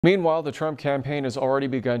Meanwhile, the Trump campaign has already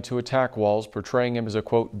begun to attack Walz, portraying him as a,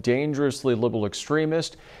 quote, dangerously liberal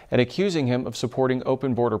extremist and accusing him of supporting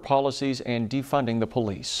open border policies and defunding the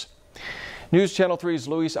police. News Channel 3's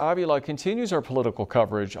Luis Avila continues our political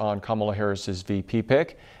coverage on Kamala Harris's VP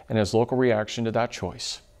pick and his local reaction to that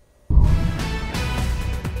choice.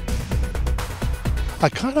 I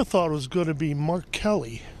kind of thought it was going to be Mark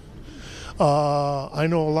Kelly. I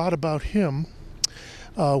know a lot about him.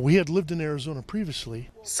 We had lived in Arizona previously.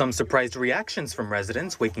 Some surprised reactions from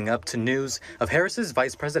residents waking up to news of Harris's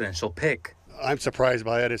vice presidential pick. I'm surprised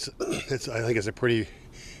by it. I think it's a pretty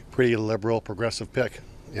liberal, progressive pick,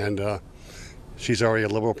 and she's already a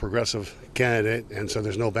liberal, progressive candidate, and so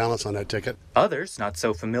there's no balance on that ticket. Others not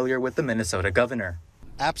so familiar with the Minnesota governor.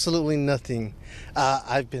 Absolutely nothing.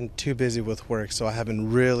 I've been too busy with work, so I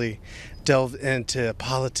haven't really delved into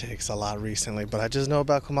politics a lot recently, but I just know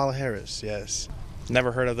about Kamala Harris, yes.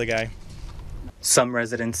 Never heard of the guy. Some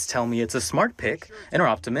residents tell me it's a smart pick and are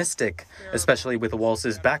optimistic, especially with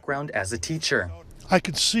Walz's background as a teacher. I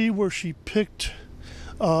could see where she picked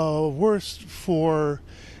worst for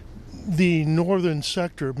the northern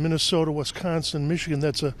sector, Minnesota, Wisconsin, Michigan.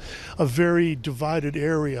 That's a very divided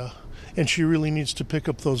area, and she really needs to pick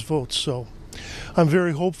up those votes. So I'm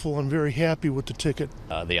very hopeful. I'm very happy with the ticket.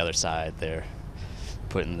 The other side, they're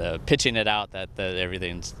pitching it out that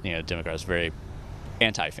everything's, Democrats very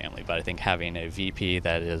anti-family, but I think having a VP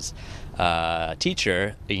that is a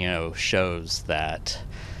teacher, shows that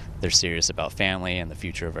they're serious about family and the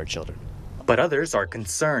future of our children. But others are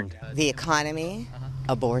concerned. The economy,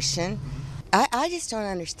 abortion. I just don't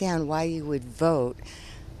understand why you would vote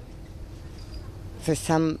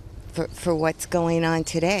for what's going on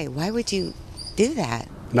today. Why would you do that?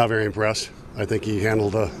 Not very impressed. I think he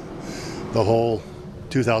handled the whole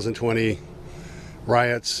 2020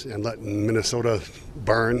 riots and letting Minnesota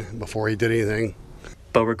burn before he did anything.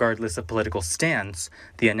 But regardless of political stance,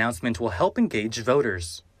 the announcement will help engage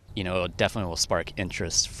voters. It definitely will spark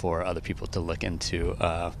interest for other people to look into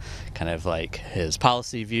kind of like his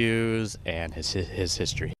policy views and his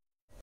history.